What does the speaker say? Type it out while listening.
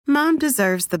Mom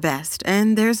deserves the best,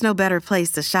 and there's no better place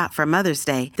to shop for Mother's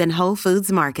Day than Whole Foods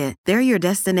Market. They're your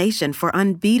destination for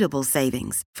unbeatable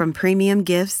savings, from premium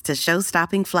gifts to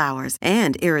show-stopping flowers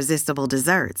and irresistible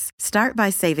desserts. Start by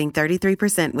saving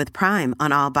 33% with Prime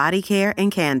on all body care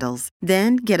and candles.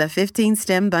 Then get a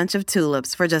 15-stem bunch of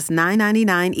tulips for just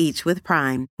 $9.99 each with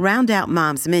Prime. Round out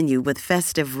Mom's menu with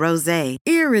festive rosé,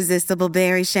 irresistible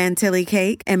berry chantilly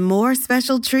cake, and more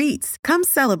special treats. Come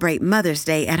celebrate Mother's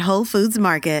Day at Whole Foods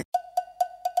Market.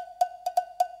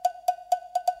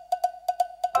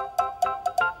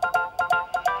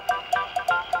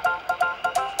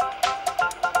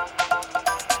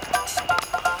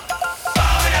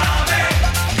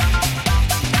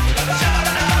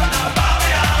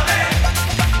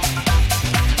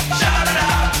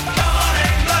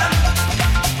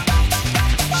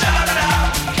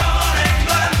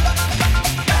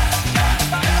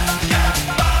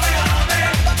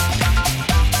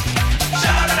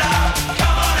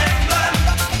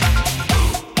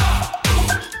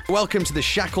 Welcome to the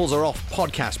Shackles Are Off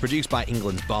podcast, produced by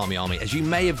England's Barmy Army, as you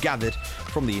may have gathered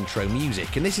from the intro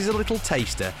music. And this is a little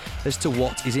taster as to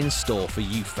what is in store for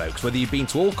you folks. Whether you've been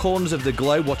to all corners of the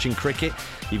globe watching cricket,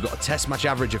 you've got a test match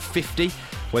average of 50,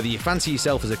 whether you fancy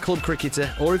yourself as a club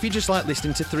cricketer, or if you just like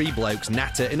listening to three blokes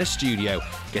natter in a studio,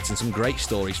 getting some great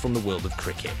stories from the world of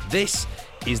cricket. This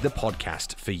is the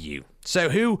podcast for you. So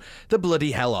who the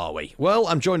bloody hell are we? Well,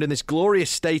 I'm joined in this glorious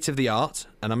state-of-the-art,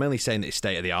 and I'm only saying that it's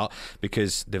state-of-the-art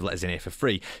because they've let us in here for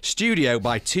free, studio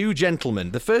by two gentlemen,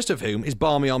 the first of whom is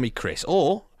Barmy Army Chris,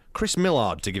 or Chris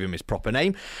Millard, to give him his proper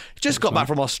name. Just got back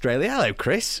from Australia. Hello,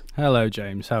 Chris. Hello,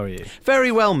 James. How are you?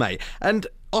 Very well, mate. And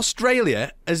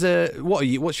Australia, as a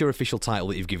what's your official title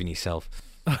that you've given yourself?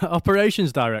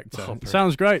 Operations Director.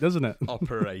 Sounds great, doesn't it?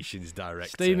 Operations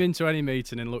Director. Steam into any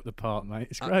meeting and look the part, mate.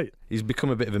 It's great. He's become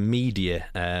a bit of a media,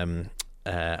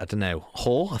 I don't know,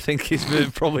 whore, I think is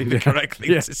probably the correct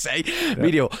thing to say. Yeah.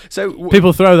 Media. So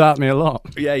people throw that at me a lot.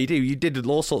 Yeah, you do. You did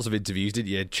all sorts of interviews, didn't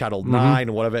you? Channel 9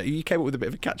 or whatever. You came up with a bit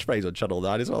of a catchphrase on Channel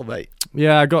 9 as well, mate.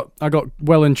 Yeah, I got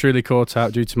well and truly caught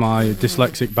out due to my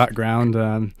dyslexic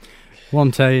background.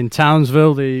 One day in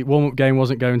Townsville, the warm-up game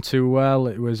wasn't going too well.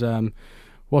 It was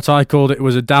what I called it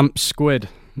was a damp squid.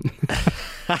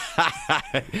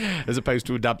 As opposed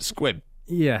to a damp squib.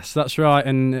 Yes, that's right,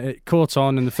 and it caught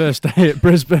on. And the first day at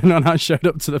Brisbane, when I showed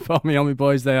up to the Barmy Army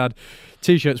boys, they had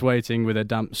T-shirts waiting with a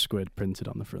damp squid printed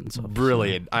on the front.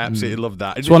 Brilliant! I absolutely love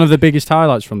that. It's one of the biggest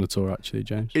highlights from the tour, actually,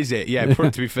 James. Is it? Yeah. To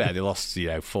be fair, they lost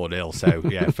 4-0, so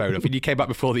yeah, fair enough. And you came back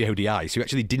before the ODI, so you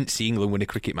actually didn't see England win a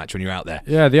cricket match when you were out there.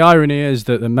 Yeah, the irony is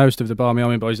that most of the Barmy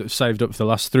Army boys that have saved up for the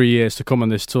last 3 years to come on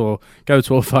this tour go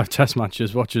to all 5 Test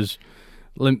matches, watch us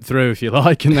limp through, if you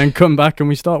like, and then come back and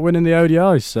we start winning the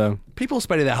ODIs. So people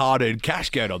spending their hard-earned cash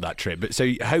going on that trip, but so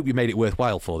I hope you made it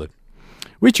worthwhile for them.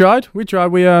 We tried. We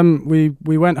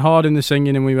went hard in the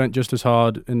singing and we went just as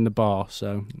hard in the bar.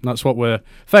 So that's what we're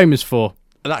famous for.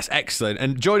 That's excellent.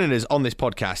 And joining us on this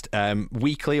podcast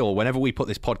weekly, or whenever we put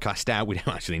this podcast out, we don't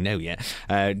actually know yet,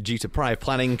 due to prior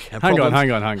planning. Hang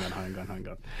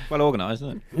on. Well organised,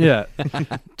 isn't it?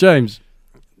 Yeah, James.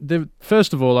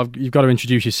 First of all, you've got to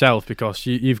introduce yourself, because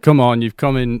you've come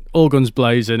in all guns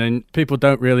blazing, and people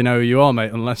don't really know who you are,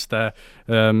 mate, unless they're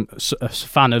a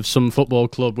fan of some football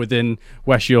club within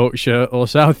West Yorkshire or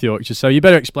South Yorkshire. So you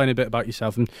better explain a bit about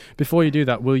yourself. And before you do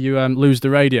that, will you lose the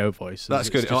radio voice? That's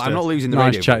good. I'm not losing the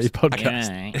nice radio chatty voice.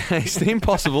 podcast. It's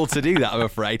impossible to do that, I'm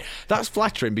afraid. That's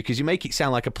flattering, because you make it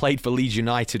sound like I played for Leeds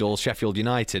United or Sheffield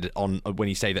United when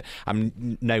you say that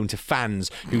I'm known to fans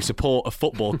who support a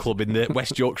football club in the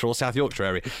West Yorkshire or South Yorkshire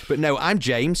area. But no, I'm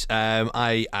James.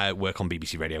 I work on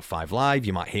BBC Radio 5 Live.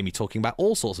 You might hear me talking about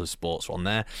all sorts of sports on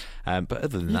there. But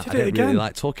other than that, I don't really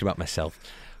like talking about myself.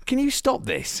 Can you stop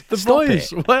this? The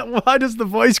voice. Why does the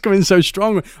voice come in so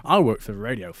strong? I work for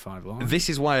Radio 5 Live. This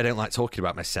is why I don't like talking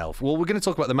about myself. Well, we're going to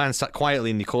talk about the man sat quietly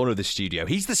in the corner of the studio.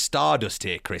 He's the stardust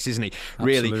here, Chris, isn't he?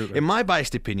 Absolutely. Really, in my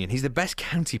biased opinion, he's the best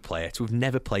county player to have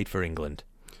never played for England.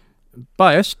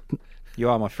 Biased? You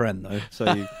are my friend, though.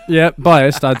 So yeah,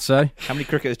 biased, I'd say. How many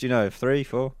cricketers do you know? 3,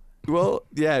 4? Well,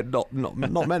 yeah, not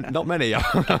many.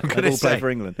 I'm going to say play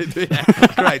for England. Yeah,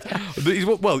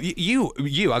 great. Well, you.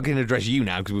 I'm going to address you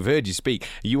now, because we've heard you speak.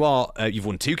 You are. You've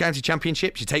won 2 county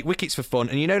championships. You take wickets for fun,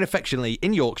 and you're known affectionately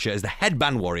in Yorkshire as the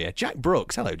headband warrior, Jack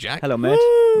Brooks. Hello, Jack. Hello, mate.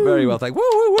 Very well, thank you.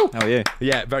 Woo, woo, woo. How are you?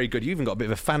 Yeah, very good. You even got a bit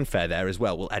of a fanfare there as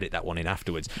well. We'll edit that one in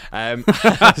afterwards. I'm going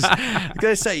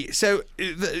to say, so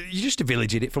you're just a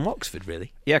village idiot from Oxford,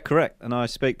 really? Yeah, correct. And I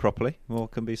speak properly.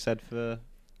 What can be said for...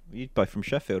 You're both from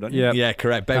Sheffield, aren't you? Yeah, yeah,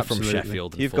 correct. Both absolutely. from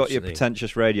Sheffield. You've got your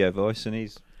pretentious radio voice, and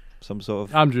he's some sort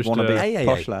of I'm just wannabe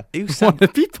posh lad. Who said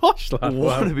wannabe posh lad?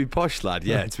 wannabe posh lad?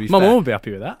 Yeah, to be My fair. mum would be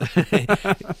happy with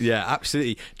that. Yeah,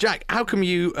 absolutely. Jack, how come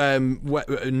you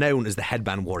known as the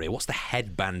headband warrior? What's the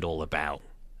headband all about?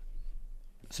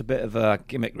 It's a bit of a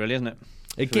gimmick, really, isn't it?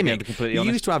 A If we're gimmick. gonna be completely You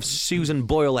honest. used to have Susan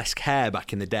Boyle-esque hair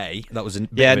back in the day. That was a bit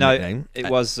Yeah, of a no, nickname. it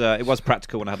was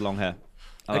practical when I had long hair.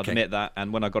 I'll Okay. admit that.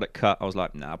 And when I got it cut, I was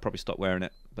like, nah, I'll probably stop wearing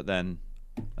it. But then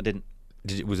I didn't.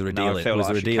 Was there a No, I deal? feel Was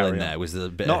like there I a should deal in carry there? on. Was there a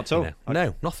bit? Not at all.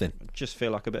 No, nothing. I just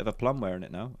feel like a bit of a plum wearing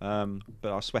it now.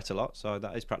 But I sweat a lot, so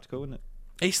that is practical, isn't it?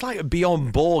 It's like a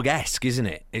Beyond Borg-esque, isn't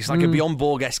it? It's like a Beyond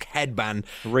Borg-esque headband.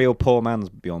 Real poor man's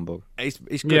Beyond Borg. It's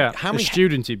good. Yeah, How a many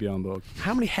studenty beyond board.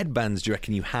 how many headbands do you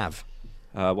reckon you have?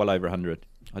 Well over 100.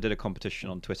 I did a competition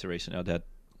on Twitter recently. I did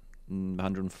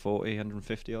 140,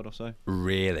 150 odd or so.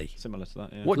 Really? Similar to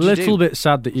that, yeah. What do you Little do? bit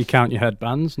sad that you count your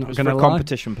headbands. It Not was going for to a lie.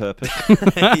 competition purpose.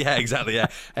 Yeah, exactly. Yeah.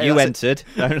 Hey, You that's entered.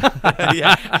 it.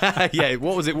 Yeah, yeah.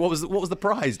 What was it? What was the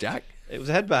prize, Jack? It was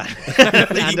a headband.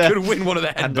 You could win one of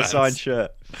the and headbands. a signed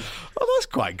shirt. Oh, that's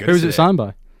quite good. Who was isn't it signed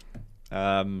by?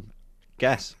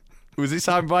 Guess. Was it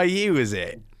signed by you? Was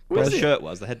it? Well, Was the it? shirt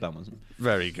was. The headband wasn't.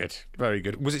 Very good. Very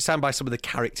good. Was it signed by some of the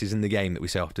characters in the game that we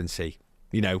so often see?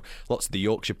 You know, lots of the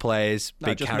Yorkshire players, No,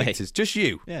 big just me. characters. Just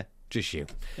you. Yeah. Just you.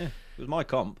 Yeah. It was my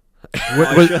comp.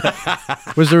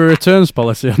 Was there a returns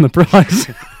policy on the prize?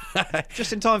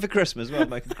 Just in time for Christmas. Well,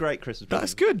 make a great Christmas present.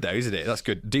 That's good, though, isn't it? That's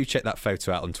good. Do check that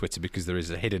photo out on Twitter because there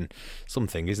is a hidden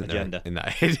something, isn't Agenda. there? In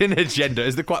that hidden agenda,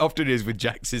 as there quite often is with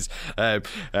Jax's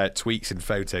tweets and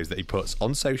photos that he puts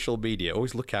on social media.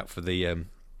 Always look out for the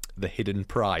hidden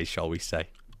prize, shall we say?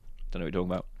 Don't know what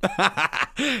you're talking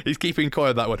about. He's keeping coy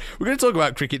on that one. We're going to talk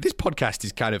about cricket. This podcast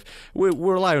is kind of we're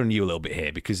relying on you a little bit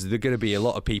here because there are going to be a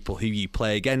lot of people who you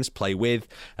play against, play with,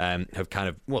 have kind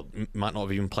of might not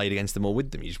have even played against them or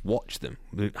with them. You just watch them.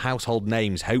 Household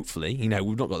names, hopefully. You know,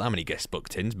 we've not got that many guest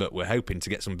booked in, but we're hoping to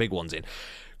get some big ones in.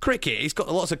 Cricket, it's got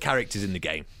lots of characters in the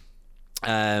game.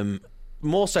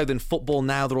 More so than football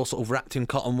now. They're all sort of wrapped in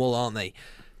cotton wool, aren't they?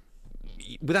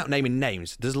 Without naming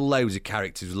names, there's loads of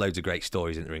characters with loads of great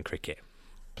stories in cricket.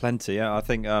 Plenty, yeah. I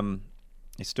think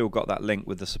it's still got that link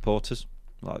with the supporters.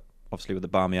 Like, obviously, with the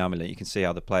Barmy Army, you can see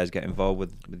how the players get involved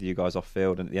with you guys off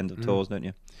field and at the end of tours, don't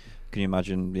you? Can you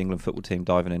imagine the England football team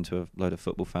diving into a load of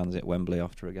football fans at Wembley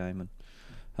after a game?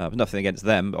 And nothing against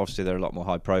them, but obviously they're a lot more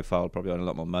high profile, probably earn a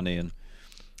lot more money, and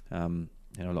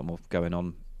a lot more going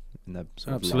on in their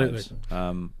sort of lives.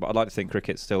 But I'd like to think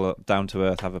cricket's still down to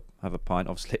earth. Have a pint.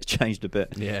 Obviously, it's changed a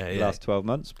bit the last 12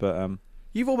 months, but.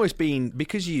 You've almost been,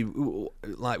 because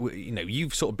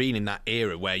you've sort of been in that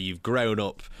era where you've grown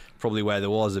up probably where there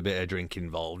was a bit of drink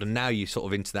involved, and now you're sort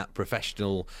of into that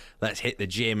professional, let's hit the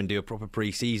gym and do a proper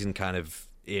pre-season kind of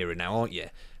era now, aren't you?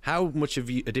 How much of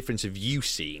a difference have you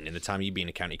seen in the time you've been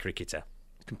a county cricketer?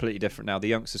 Completely different now. The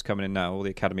youngsters coming in now, all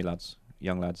the academy lads,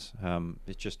 young lads,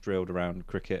 it's just drilled around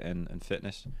cricket and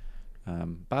fitness.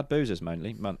 Bad boozers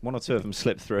mainly. One or two of them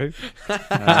slipped through.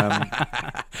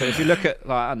 But if you look at,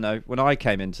 I don't know, when I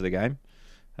came into the game,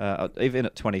 even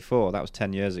at 24, that was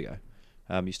 10 years ago,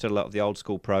 you still had a lot of the old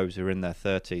school pros who were in their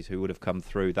 30s who would have come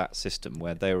through that system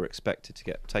where they were expected to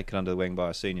get taken under the wing by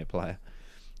a senior player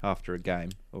after a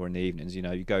game or in the evenings. You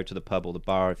know, you go to the pub or the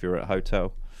bar if you're at a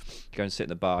hotel, you go and sit in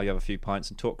the bar, you have a few pints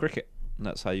and talk cricket. And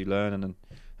that's how you learn and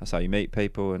that's how you meet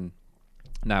people. And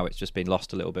now it's just been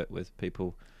lost a little bit with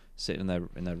people sitting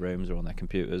in their rooms or on their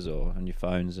computers or on your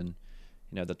phones, and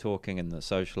they're talking and they're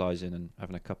socialising and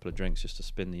having a couple of drinks just to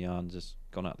spin the yarns has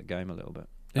gone out of the game a little bit.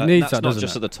 It needs that's that, not doesn't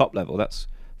just it? at the top level. That's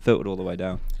filtered all the way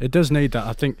down. It does need that.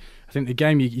 I think the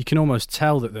game, you can almost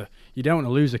tell that you don't want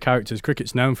to lose the characters.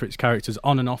 Cricket's known for its characters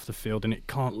on and off the field, and it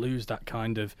can't lose that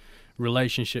kind of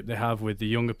relationship they have with the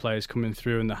younger players coming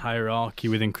through and the hierarchy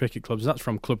within cricket clubs. That's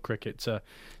from club cricket to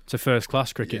first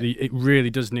class cricket. Yeah. It really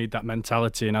does need that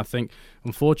mentality, and I think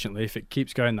unfortunately if it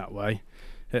keeps going that way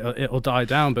it'll die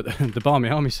down. But the Barmy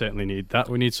Army certainly need that.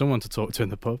 We need someone to talk to in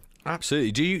the pub.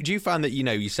 Absolutely. Do you find that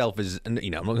yourself as I'm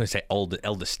not going to say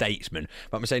elder statesman,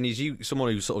 but I'm saying is you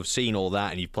someone who's sort of seen all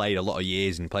that and you've played a lot of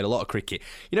years and played a lot of cricket.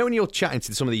 When you're chatting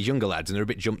to some of these younger lads and they're a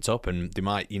bit jumped up and they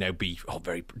might be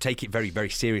take it very very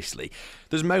seriously.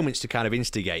 There's moments to kind of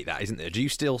instigate that, isn't there? Do you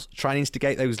still try and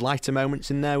instigate those lighter moments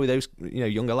in there with those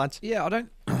younger lads? Yeah, I don't.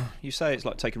 You say it's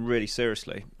like taken really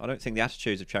seriously. I don't think the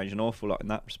attitudes have changed an awful lot in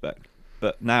that respect.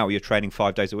 But now you're training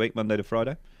 5 days a week, Monday to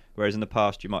Friday. Whereas in the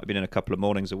past, you might have been in a couple of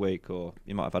mornings a week, or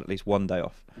you might have had at least one day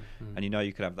off. And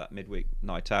you could have that midweek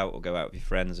night out or go out with your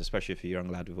friends, especially if you're a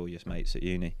young lad with all your mates at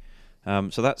uni.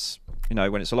 So that's,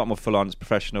 when it's a lot more full on, it's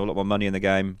professional, a lot more money in the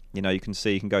game. You can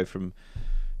see you can go from,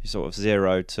 you sort of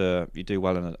zero to you do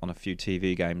well on a few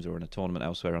TV games or in a tournament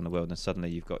elsewhere around the world, and suddenly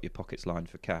you've got your pockets lined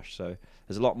for cash. So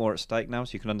there's a lot more at stake now,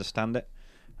 so you can understand it,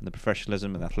 and the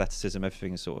professionalism and athleticism,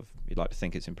 everything is sort of, you'd like to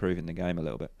think it's improving the game a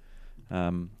little bit,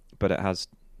 but it has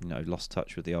lost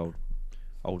touch with the old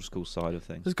school side of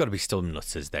things. There's got to be still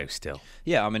nutters though. Still,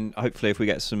 yeah. I mean, hopefully if we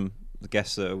get the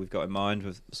guests that we've got in mind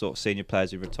with sort of senior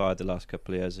players who retired the last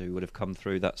couple of years who would have come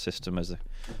through that system as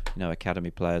academy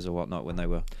players or whatnot when they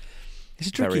were. It's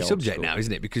a tricky subject now,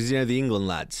 isn't it? Because the England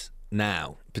lads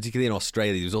now, particularly in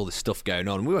Australia, there's all this stuff going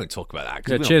on. We won't talk about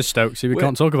that. Yeah, cheers, Stokesy. We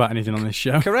can't talk about anything on this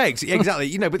show. Correct,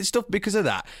 exactly. But the stuff, because of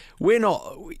that, we're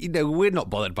not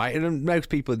bothered by it, and most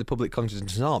people in the public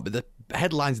consciousness aren't. But the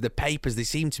headlines of the papers, they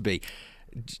seem to be.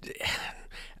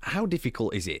 How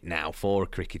difficult is it now for a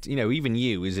cricketer? Even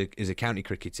you as a county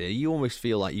cricketer, you almost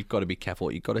feel like you've got to be careful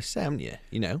what you've got to say, haven't you?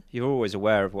 You're always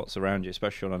aware of what's around you,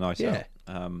 especially on a night out.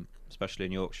 Yeah. Especially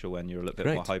in Yorkshire when you're a little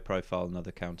bit more high profile than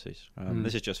other counties.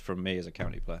 This is just from me as a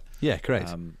county player. Yeah,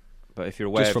 correct. But if you're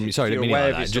aware just from you, sorry,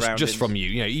 just from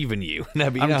you, even you.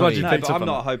 I'm glad you picked up on I'm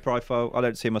not that. High profile. I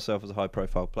don't see myself as a high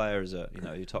profile player, as a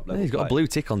your top level. He's got a blue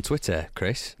tick on Twitter,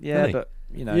 Chris. Yeah, but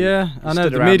yeah, I know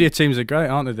the media teams are great,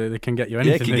 aren't they? They can get you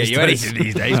anything. Yeah, they can get you anything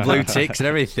these days. Blue ticks and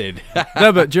everything.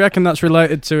 No, but do you reckon that's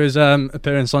related to his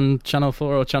appearance on Channel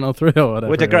 4 or Channel 3 or whatever?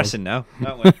 We're digressing now,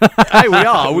 aren't we? Hey, we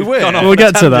are. We will. We'll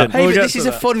get to that. Hey, this is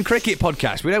a fun cricket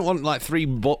podcast. We don't want like three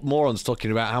morons talking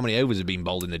about how many overs have been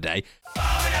bowled in a day.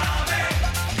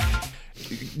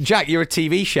 Jack, you're a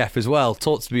TV chef as well.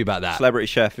 Talk to me about that. Celebrity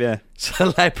chef, yeah.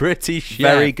 Celebrity chef.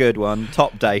 Very good one.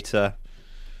 Top data.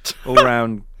 All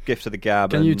round gift of the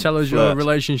gab. Can you tell us your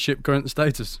relationship current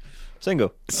status?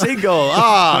 Single.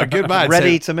 Good man.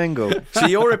 Ready to mingle. So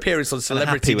your appearance on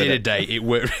Celebrity Dinner Day,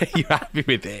 you happy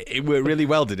with it? It worked really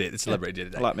well, did it? The Celebrity Dinner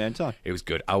Day. I like my own time. It was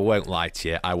good. I won't lie to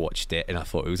you. I watched it and I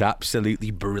thought it was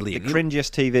absolutely brilliant. The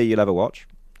cringiest TV you'll ever watch.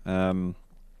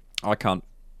 I can't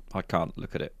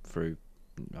look at it through.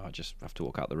 I just have to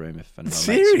walk out the room if anyone.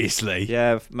 Seriously?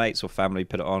 If mates or family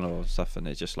put it on or stuff, and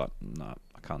it's just like, no,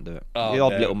 I can't do it. Oh, the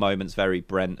odd little moments, very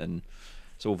Brent, and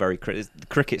it's all very the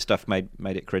cricket stuff made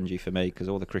it cringy for me because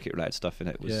all the cricket related stuff in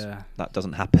it was that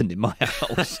doesn't happen in my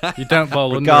house. You don't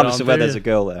bowl regardless underarm, of whether do there's a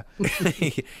girl there.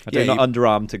 I do not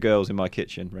underarm to girls in my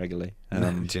kitchen regularly.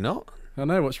 Do you not? I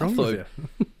know, what's wrong with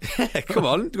you? Come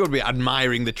on, you've got to be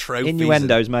admiring the trophies.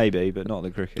 Innuendos maybe, but not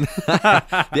the cricket.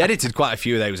 They edited quite a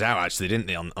few of those out actually, didn't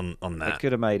they, on that? They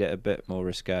could have made it a bit more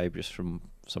risque just from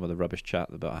some of the rubbish chat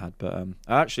that I had, but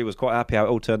I actually was quite happy how it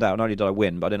all turned out. Not only did I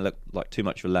win, but I didn't look like too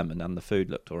much of a lemon, and the food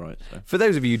looked all right. So. For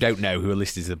those of you who don't know, who are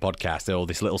listening to the podcast, or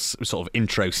this little sort of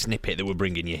intro snippet that we're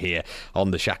bringing you here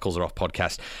on the Shackles Are Off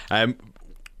podcast,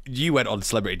 you went on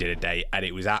Celebrity Dinner Day, and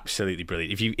it was absolutely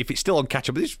brilliant. If it's still on catch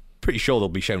up, it's pretty sure they'll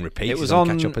be shown repeats. It was on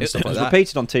catch up and stuff like that.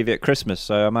 repeated on TV at Christmas,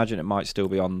 so I imagine it might still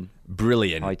be on.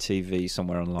 Brilliant. ITV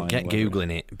somewhere online. Get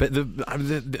googling it. But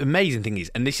the amazing thing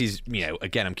is, and this is,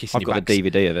 again, I'm kissing I've you got back. a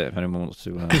DVD of it if anyone wants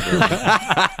to.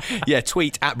 Yeah,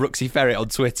 tweet at Brooksy Ferret on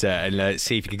Twitter and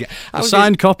see if you can get a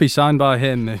signed copy signed by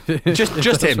him.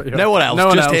 Just him. No one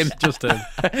else. Him. Just him.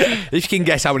 If you can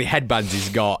guess how many headbands he's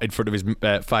got in front of his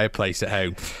fireplace at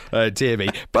home, dear me.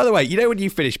 By the way, when you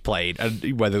finish playing,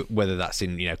 and whether that's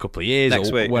in a couple of years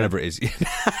next or week, whenever it is,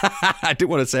 I didn't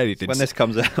want to say anything. When this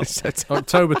comes out,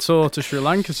 October tour to Sri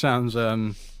Lanka sounds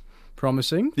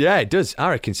promising. Yeah, it does.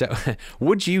 I reckon so.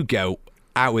 Would you go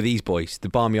out with these boys, the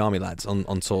Barmy Army lads,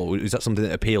 on tour? Is that something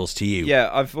that appeals to you?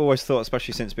 Yeah, I've always thought,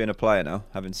 especially since being a player now,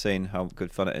 having seen how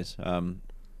good fun it is.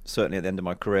 Certainly at the end of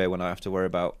my career, when I have to worry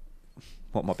about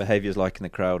what my behaviour is like in the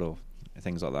crowd or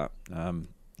things like that.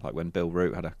 Like when Bill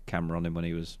Root had a camera on him when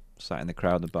he was sat in the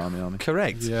crowd, the Barmy Army.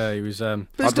 Correct. Yeah, he was. There's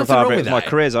nothing wrong with that. My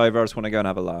career's over. I just want to go and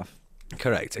have a laugh.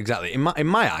 Correct, exactly. In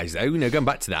my eyes, though, going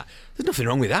back to that, there's nothing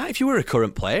wrong with that. If you were a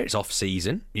current player, it's off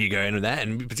season. You go in there,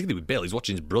 and particularly with Bill, he's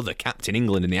watching his brother captain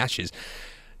England in the Ashes.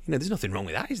 There's nothing wrong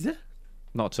with that, is there?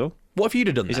 Not at all. What if you'd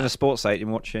have done He's that? in a sports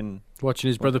stadium watching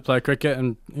his brother play cricket,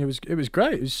 and it was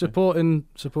great. He was supporting.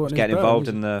 Getting involved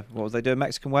in the what was they doing?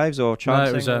 Mexican waves or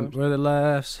chanting? No, it was we're the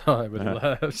left side, we're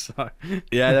the left side.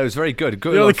 Yeah, that was very good.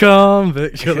 You're the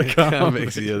convict. You're the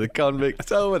convict. You're the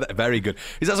convict. Oh, very good.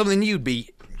 Is that something you'd be?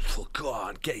 Oh, go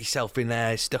on, get yourself in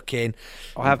there, stuck in.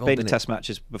 I have been to Test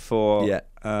matches before. Yeah.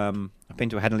 I've been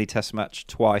to a Headingley Test match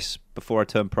twice before I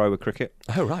turned pro with cricket.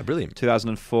 Oh, right, brilliant.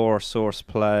 2004, I saw us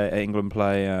England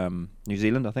play New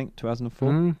Zealand, I think,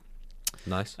 2004.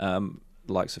 Nice.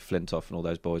 Likes of Flintoff and all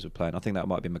those boys were playing. I think that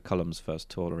might be McCullum's first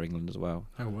tour of England as well.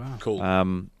 Oh, wow. Cool.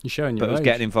 You're showing your But I was age.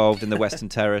 getting involved in the Western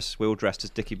Terrace. We all dressed as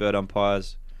Dickie Bird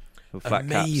umpires. flat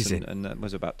Amazing. caps, and there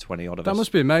was about 20 odd of That us.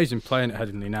 must be amazing playing at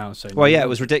Headingley now. So Well, yeah, it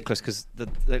was ridiculous because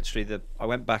I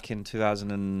went back in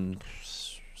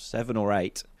 2007 or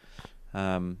 8,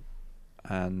 and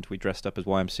we dressed up as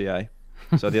YMCA.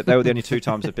 So they were the only 2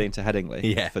 times I've been to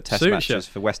Headingley for test Suits matches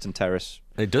you. for Western Terrace.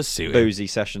 It does suit boozy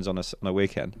sessions on a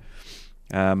weekend,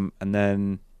 and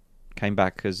then came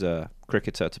back as a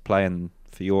cricketer to play for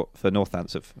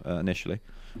Northants initially,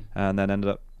 and then ended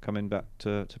up coming back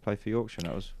to play for Yorkshire. And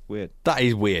that was weird. That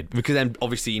is weird because then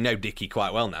obviously you know Dickie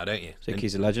quite well now, don't you?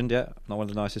 Dickie's a legend, yeah. Not one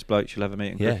of the nicest blokes you'll ever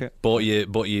meet in cricket. Bought you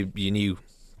new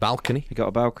balcony. He got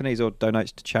a balcony. He's all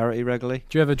donates to charity regularly.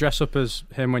 Do you ever dress up as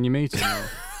him when you meet him? Or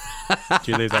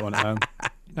do you leave that one at home?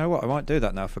 You know what? I might do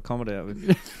that now for comedy.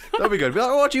 That'd be good. Be like,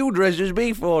 what you dress as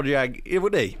me for, Jag?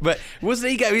 Wouldn't he? But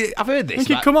wasn't he? I've heard this. Think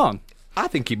he'd come on? I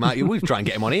think he might. We'll try and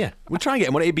get him on here. We'll try and get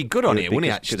him on here. He'd be good on here, wouldn't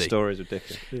he, actually? Good stories with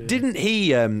Dickie. Yeah. Didn't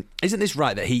he, isn't this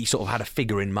right, that he sort of had a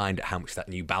figure in mind at how much that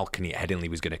new balcony at Headingley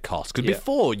was going to cost? Because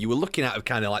before, you were looking out of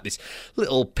kind of like this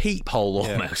little peephole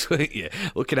almost, weren't you?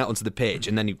 Looking out onto the pitch,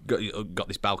 and then you got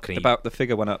this balcony. The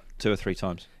figure went up 2 or 3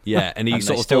 times. Yeah, and he and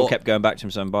sort they of still thought, kept going back to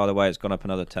him saying, by the way, it's gone up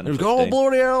another 10 or 15. oh,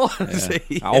 bloody hell.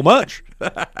 Yeah. How much?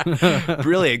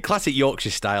 Brilliant. Classic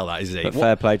Yorkshire style, that, isn't it? But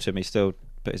fair play to him, he still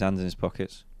put his hands in his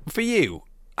pockets. For you,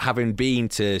 having been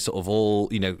to sort of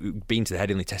been to the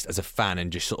Headingley Test as a fan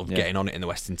and just sort of getting on it in the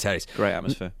Western Terrace. Great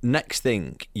atmosphere. Next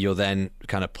thing, you're then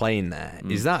kind of playing there.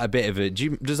 Is that a bit of a...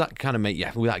 does that kind of make...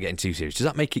 Yeah, without getting too serious, does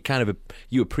that make it kind of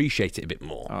you appreciate it a bit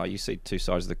more? Oh, you see 2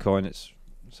 sides of the coin. It's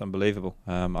unbelievable.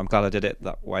 I'm glad I did it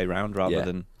that way round rather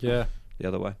than the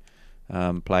other way.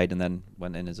 Played and then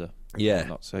went in as a...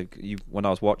 Whatnot. So when I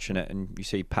was watching it and you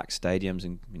see packed stadiums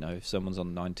and, if someone's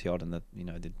on 90 odd and the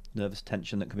nervous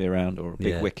tension that can be around, or a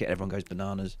big wicket, everyone goes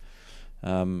bananas.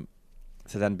 To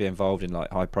then be involved in like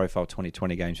high profile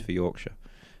 2020 games for Yorkshire,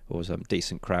 or some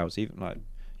decent crowds, even like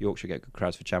Yorkshire get good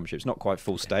crowds for championships, not quite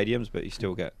full stadiums, but you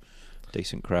still get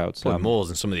decent crowds. More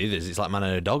than some of the others. It's like man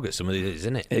and a dog at some of the others,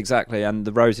 isn't it? Exactly, and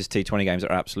the Roses T20 games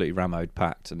are absolutely rammed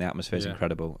packed, and the atmosphere is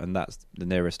incredible, and that's the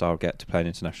nearest I'll get to playing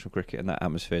international cricket, and that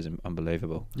atmosphere is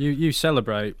unbelievable. You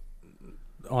celebrate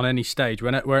on any stage,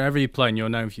 wherever you're playing, you're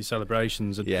known for your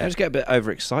celebrations. And I just get a bit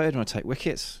overexcited when I take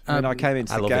wickets. I came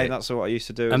into the game, that's what I used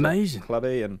to do. Amazing,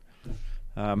 clubby, and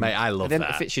mate, I love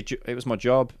that. It was my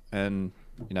job, and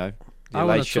the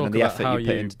elation and the effort you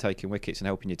put into taking wickets and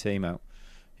helping your team out.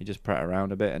 You just prat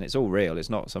around a bit, and it's all real. It's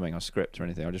not something I script or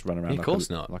anything. I just run around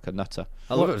like a nutter.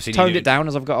 I love it. Toned it down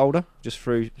as I've got older, just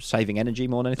through saving energy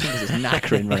more than anything, because it's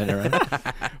knackering running around.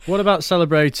 What about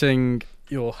celebrating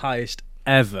your highest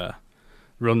ever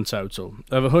run total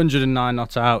of 109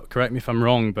 not out? Correct me if I'm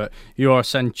wrong, but you are a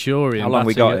centurion. How long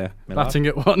we got here? Batting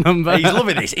at what number? He's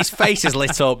loving this. His face is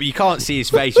lit up. You can't see his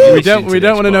face. We don't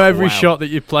want to know every shot that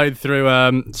you played through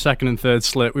second and third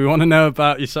slip. We want to know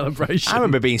about your celebration. I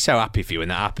remember being so happy for you when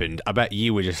that happened. I bet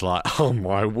you were just like, oh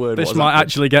my word. This might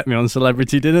actually get me on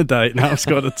celebrity dinner date. Now I've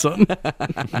scored a ton.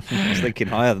 I was thinking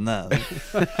higher than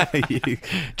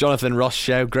that. Jonathan Ross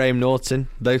show, Graham Norton,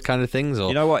 those kind of things. Or?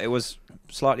 You know what? It was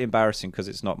slightly embarrassing because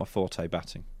it's not my forte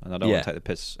batting, and I don't want to take the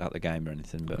piss out of the game or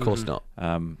anything. But of course not.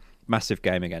 Massive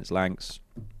game against Lancs,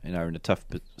 in a tough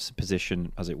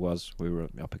position as it was. We were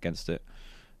up against it.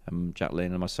 Jack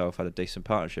Lean and myself had a decent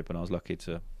partnership, and I was lucky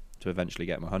to eventually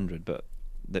get him 100. But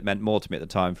it meant more to me at the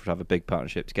time to have a big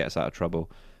partnership to get us out of trouble,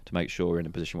 to make sure we're in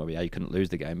a position where we couldn't lose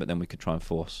the game, but then we could try and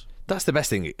force. That's the best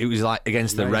thing. It was like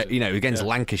against against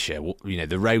Lancashire,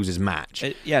 the Roses match.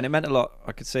 And it meant a lot.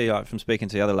 I could see from speaking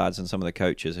to the other lads and some of the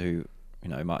coaches who,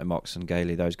 Martin Mox and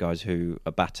Gailey, those guys who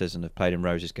are batters and have played in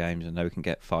Roses games and know we can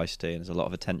get feisty, and there's a lot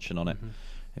of attention on it.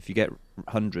 If you get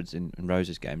hundreds in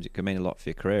Roses games, it can mean a lot for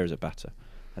your career as a batter.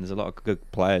 And there's a lot of good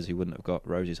players who wouldn't have got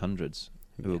Roses hundreds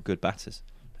who are good batters.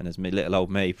 And there's little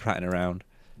old me prattling around,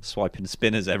 swiping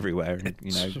spinners everywhere, and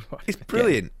it's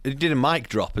brilliant. He did a mic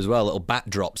drop as well, a little bat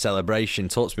drop celebration.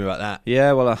 Talk to me about that.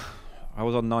 Yeah, well, I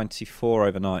was on 94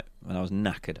 overnight, and I was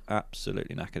knackered,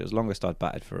 absolutely knackered. It was the longest I'd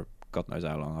batted for God knows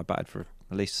how long. I batted for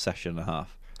at least a session and a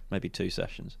half, maybe 2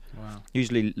 sessions. Wow.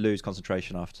 Usually lose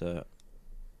concentration after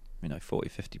 40,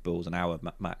 50 balls an hour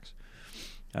max.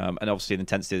 And obviously the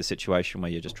intensity of the situation where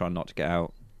you're just trying not to get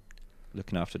out,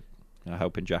 looking after,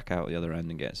 helping Jack out at the other end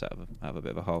and get us out of a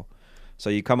bit of a hole. So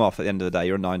you come off at the end of the day,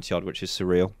 you're a 90 odd, which is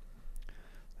surreal.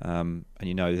 And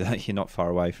you know that you're not far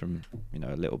away from,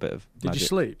 a little bit of magic. Did you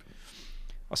sleep?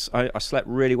 I slept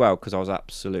really well because I was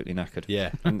absolutely knackered.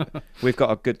 Yeah. And we've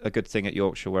got a good thing at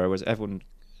Yorkshire where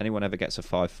anyone ever gets a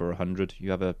 5 for 100, you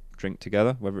have a drink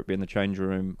together, whether it be in the change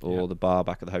room or the bar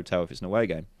back at the hotel if it's an away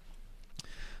game.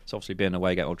 So obviously being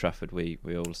away at Old Trafford, we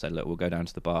all said, look, we'll go down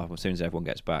to the bar as soon as everyone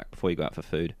gets back before you go out for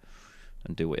food.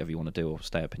 and do whatever you want to do, or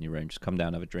stay up in your room. Just come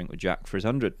down, have a drink with Jack for his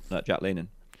 100, Jack Leaning.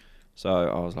 So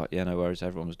I was like, yeah, no worries.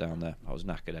 Everyone was down there. I was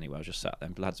knackered anyway. I was just sat there.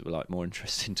 Lads were like more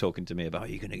interested in talking to me about, are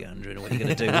you going to get 100? What are you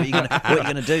going to do? What are you going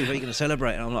to do? What are you going to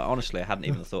celebrate? And I'm like, honestly, I hadn't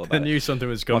even thought about it. I knew something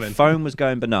was coming. My phone was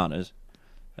going bananas,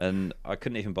 and I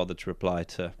couldn't even bother to reply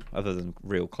to, other than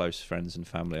real close friends and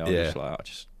family. I was just like,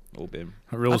 all being.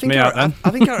 That rules me out then. I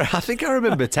think I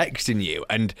remember texting you,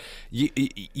 and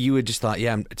you were just like,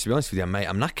 yeah. To be honest with you, mate,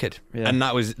 I'm knackered, and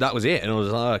that was it. And I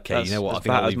was like, okay, you know what? That's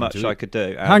about as much I could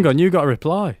do. Hang on, you got a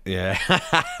reply. Yeah,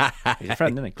 he's a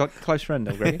friend, isn't he? Close friend,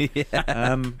 Greg. Yeah.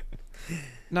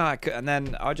 And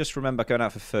then I just remember going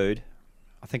out for food.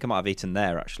 I think I might have eaten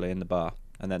there actually in the bar,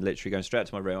 and then literally going straight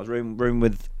to my room. I was room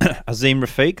with Azim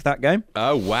Rafiq that game.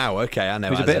 Oh wow, okay, I know.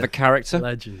 Who's a bit of a character,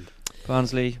 Legend,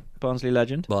 Barnsley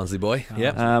legend. Barnsley boy,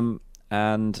 yeah.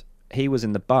 And he was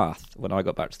in the bath when I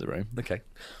got back to the room. Okay.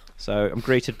 So I'm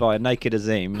greeted by a naked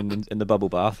Azim in the bubble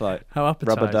bath, like how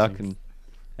appetizing. Rubber duck and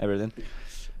everything.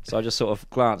 So I just sort of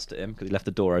glanced at him because he left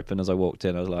the door open as I walked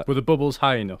in. I was like, were the bubbles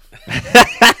high enough?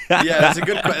 Yeah, that's a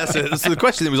good question. That's the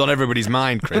question that was on everybody's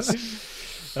mind,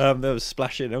 Chris. There was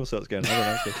splashing, all sorts going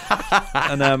on.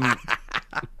 And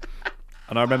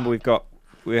I remember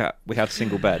we had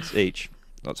single beds each.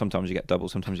 Like sometimes you get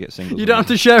doubles, sometimes you get singles. You don't have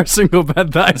to share a single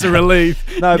bed. That is a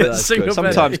relief. No, but single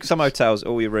sometimes bed. some hotels,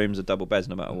 all your rooms are double beds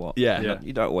no matter what. Yeah.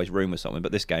 You don't always room with someone,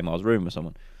 but this game I was rooming with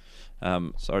someone.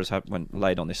 So I just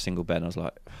laid on this single bed, and I was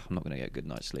like, I'm not going to get a good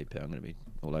night's sleep here. I'm going to be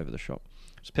all over the shop.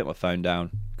 Just put my phone down,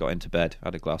 got into bed,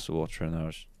 had a glass of water, and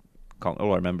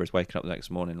all I remember is waking up the next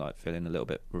morning like feeling a little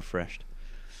bit refreshed,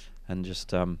 and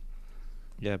just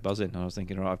buzzing. And I was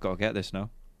thinking, right, I've got to get this now.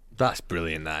 That's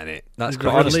brilliant, that, isn't it? That's But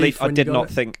great. honestly, I did not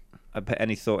think I put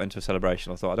any thought into a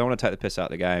celebration. I thought I don't want to take the piss out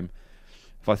of the game.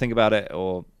 If I think about it,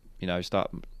 or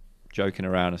start joking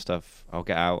around and stuff, I'll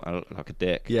get out and look like a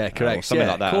dick. Yeah, correct. Or something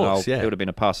Yeah, like that. of course, It would have been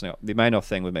a passing. The main off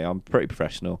thing with me, I'm pretty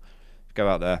professional. Go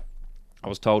out there. I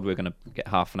was told we were going to get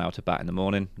half an hour to bat in the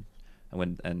morning,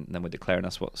 and then we're declaring.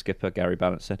 That's what skipper Gary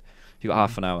Ballance said. If you got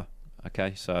half an hour,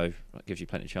 okay, so that gives you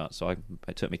plenty of chance. So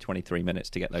it took me 23 minutes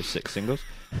to get those 6 singles.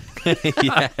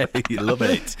 Yeah, you love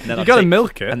it. And then You got to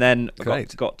milk it. And then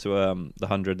Great. got to the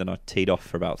 100. Then I teed off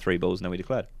for about 3 balls, and then we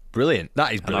declared. Brilliant.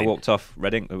 That is And brilliant. I walked off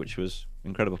Reading, which was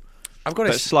incredible. I've got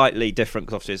But slightly different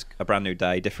because obviously it's a brand new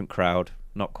day, different crowd,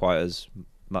 not quite as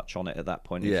much on it at that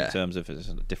point in terms of it's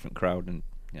a different crowd and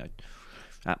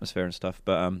atmosphere and stuff.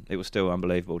 But it was still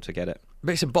unbelievable to get it.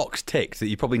 But it's a box ticked that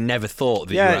you probably never thought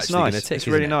that you were it's actually going to nice. tick. It's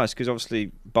really nice because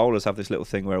obviously bowlers have this little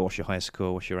thing where what's your highest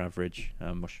score, what's your average,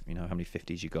 how many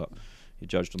 50s you got. You're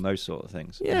judged on those sort of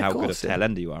things. Yeah, and how of good a course, tail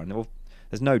ender you are. And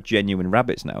there's no genuine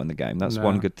rabbits now in the game. That's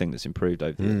one good thing that's improved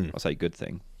over the. I say good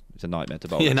thing. It's a nightmare to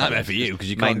bowl. Yeah, nightmare for you because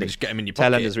you can't just get them in your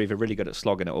pocket. Tailenders are either really good at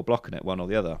slogging it or blocking it, one or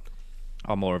the other.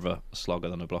 I'm more of a slogger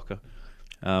than a blocker.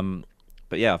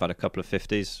 But yeah, I've had a couple of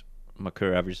 50s. My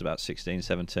career average is about 16,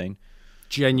 17.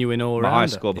 Genuine all My round.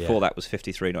 highest score before that was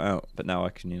 53 not out. But now I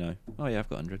can, I've got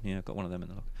 100. Yeah, I've got one of them in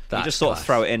the locker. You just sort of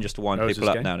throw it in just to wind people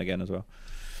up now and again as well.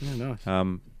 Yeah,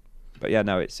 nice. But yeah,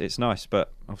 no, it's nice.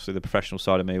 But obviously the professional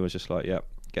side of me was just like,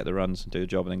 get the runs and do the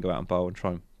job and then go out and bowl and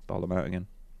try and bowl them out again.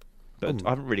 But I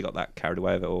haven't really got that carried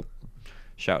away with it or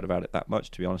shouted about it that much,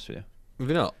 to be honest with you. Have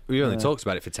you not? We only talked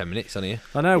about it for 10 minutes on here.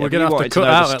 I know, we're but you going to have to wanted to cut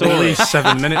know out the at story. least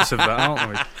 7 minutes of that, aren't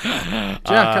we?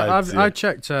 Jack, I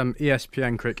checked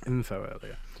ESPN Crick Info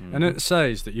earlier, and it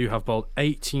says that you have bowled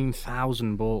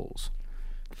 18,000 balls.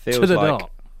 Feels to the like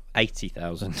dot.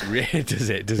 80,000. Really?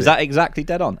 Does it? Is that exactly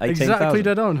dead on? 18,000? Exactly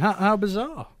dead on. How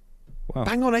bizarre. Wow.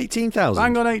 Bang on 18,000?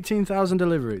 Bang on 18,000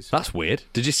 deliveries. That's weird.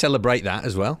 Did you celebrate that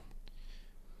as well?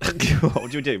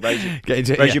 What do you do? Raise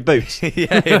Yeah. your boots?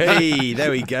 Yeah, hey, there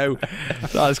we go.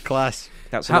 That's class.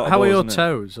 That's a lot of How are balls, your isn't it?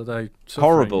 toes? Are they suffering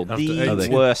Horrible. after The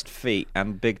 18? worst feet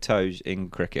and big toes in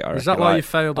cricket. I Is reckon. that why Like, you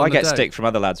failed on I the get day? stick from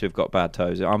other lads who've got bad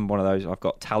toes. I'm one of those. I've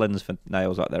got talons for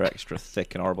nails, like they're extra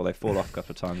thick and horrible. They fall off a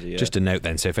couple of times a year. Just a note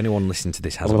then, so if anyone listening to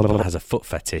this has a foot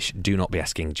fetish, do not be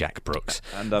asking Jack Brooks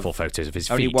And, for photos of his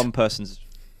only feet. one person's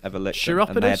ever licked them,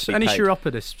 and they had to Chiropodists? be Any paid.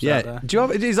 chiropodists out Yeah, there? do you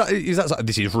have? Is that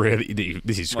this is really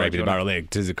this is scraping the barrel here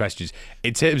to the questions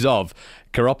in terms of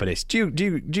chiropodists. Do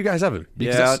you guys have them?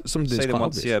 Because Yeah, that's something I that's see them quite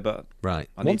once a obvious. year, but Right,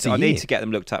 I once need a to year. get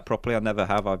them looked at properly. I never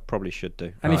have. I probably should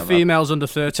do. Any females under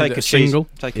 30 Take that a are cheese, single?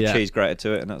 take a Yeah. cheese grater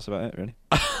to it, and that's about it, really.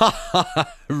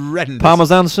 Horrendous.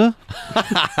 Parmesan, sir.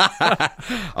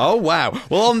 Oh wow!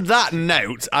 Well, on that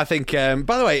note, I think.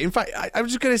 By the way, in fact, I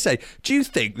was just going to say, do you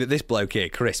think that this bloke here,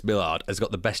 Chris Millard, has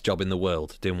got the best job in the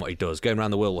world doing what he does, going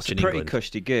around the world watching It's a pretty England?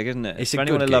 cushy gig, isn't it? It's For a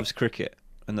anyone good who gig. loves cricket,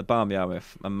 and the Barmy are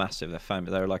massive. They're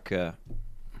famous. They're like a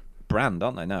brand,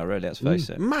 aren't they? Now, really, let's face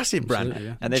it. Massive brand. Absolutely,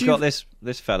 yeah. And they've got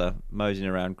this fella moseying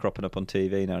around, cropping up on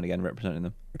TV now and again, representing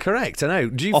them. Correct, I know.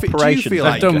 Do you Operations. feel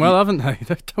They've like done well, haven't they?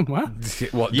 They've done well.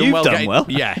 What, You've done getting, well.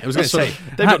 Yeah, I was going to say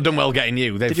they've not done well getting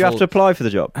you. Did you have to apply for the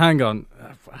job? Hang on.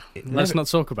 Let's not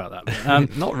talk about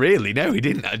that. Not really. No, he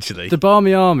didn't actually. The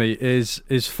Barmy Army is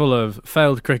full of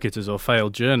failed cricketers or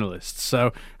failed journalists.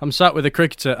 So I'm sat with a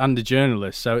cricketer and a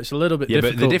journalist. So it's a little bit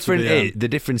difficult. But the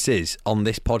difference is on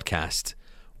this podcast,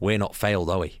 we're not failed,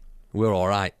 are we? We're all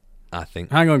right, I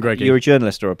think. Hang on, Greggy. You're a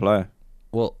journalist or a player?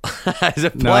 Well, as a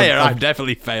player, I've- I've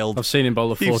definitely failed. I've seen him bowl a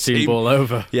You've 14 seen- ball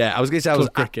over. Yeah, I was going to say,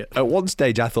 Club cricket. at one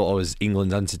stage, I thought I was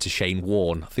England's answer to Shane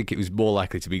Warne. I think it was more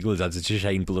likely to be England's answer to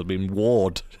Shane Bloodman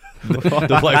Ward.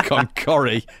 the bloke on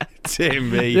Corrie. Dear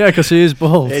me. Yeah, because he is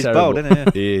bald. He's Terrible. bold,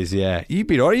 isn't he? He is, yeah. You've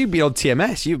been on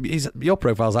TMS. Your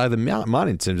profile's higher than mine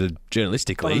in terms of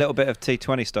journalistically. Got a little bit of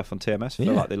T20 stuff on TMS for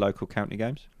Yeah. like the local county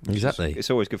games. Exactly. It's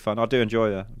always good fun. I do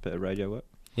enjoy a bit of radio work.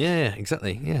 Yeah,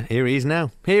 exactly. Yeah, here he is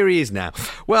now.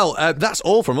 Well, that's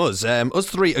all from us. Us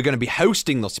three are going to be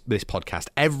hosting this podcast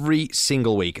every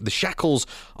single week. The Shackles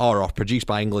are off, produced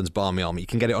by England's Barmy Army. You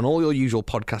can get it on all your usual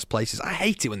podcast places. I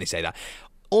hate it when they say that.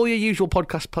 All your usual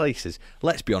podcast places.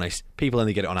 Let's be honest, people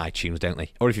only get it on iTunes, don't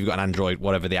they? Or if you've got an Android,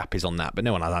 whatever the app is on that. But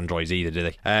no one has Androids either, do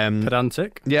they?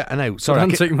 Pedantic. Yeah, I know. Sorry,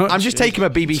 Pedantic much? I'm just taking my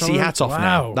BBC hat off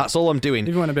now. Wow. That's all I'm doing.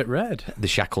 Even went a bit red. The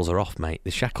shackles are off, mate.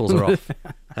 The shackles are off.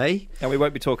 Hey? And we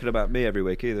won't be talking about me every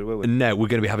week either, will we? No, we're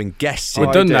going to be having guests.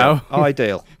 We're done now.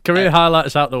 Ideal. Career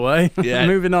highlights out the way. Yeah.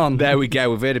 Moving on. There we go.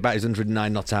 We've heard about his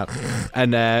 109 not out.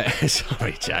 And,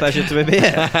 sorry, Jack. Pleasure to be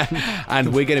here.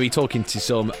 And we're going to be talking to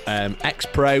some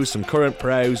ex-pros, some current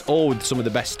pros, all with some of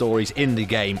the best stories in the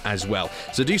game as well.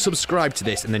 So do subscribe to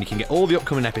this, and then you can get all the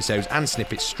upcoming episodes and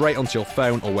snippets straight onto your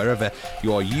phone or wherever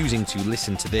you are using to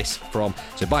listen to this from.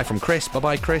 So bye from Chris.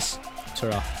 Bye-bye, Chris.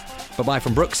 Ta-ra. Bye-bye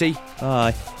from Brooksy.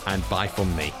 Bye. And bye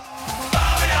from me.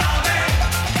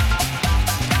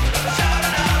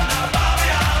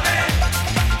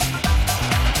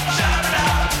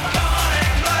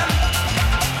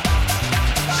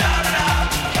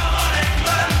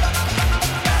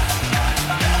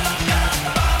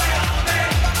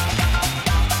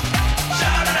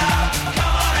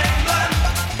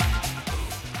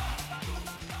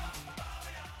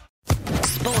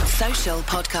 Sports Social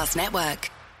Podcast Network.